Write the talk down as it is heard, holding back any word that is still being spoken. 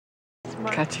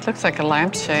God, she looks like a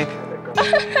lampshade.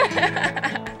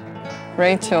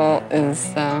 Rachel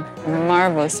is a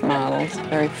marvelous model,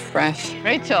 very fresh.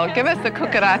 Rachel, give us the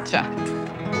cucaracha.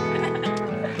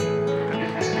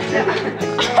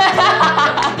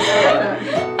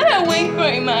 I don't wink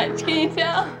very much, can you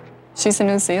tell? She's a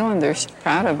New Zealander, she's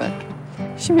proud of it.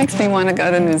 She makes me want to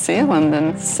go to New Zealand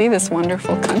and see this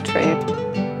wonderful country.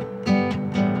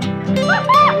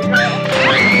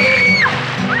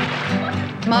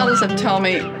 Models have told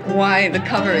me why the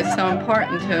cover is so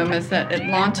important to them is that it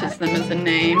launches them as a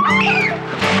name.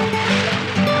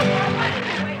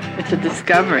 It's a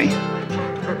discovery.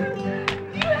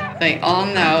 They all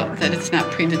know that it's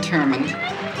not predetermined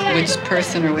which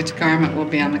person or which garment will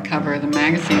be on the cover of the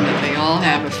magazine, that they all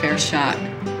have a fair shot.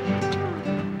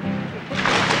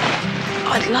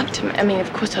 I'd love to, I mean,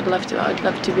 of course I'd love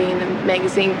to be in the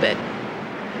magazine, but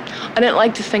I don't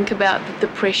like to think about the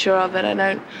pressure of it. I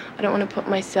don't want to put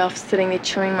myself sitting there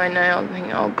chewing my nail and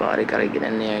thinking, oh God, I gotta get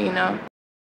in there, you know.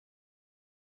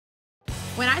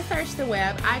 When I search the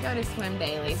web, I go to Swim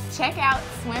Daily. Check out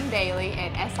Swim Daily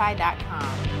at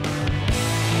SI.com.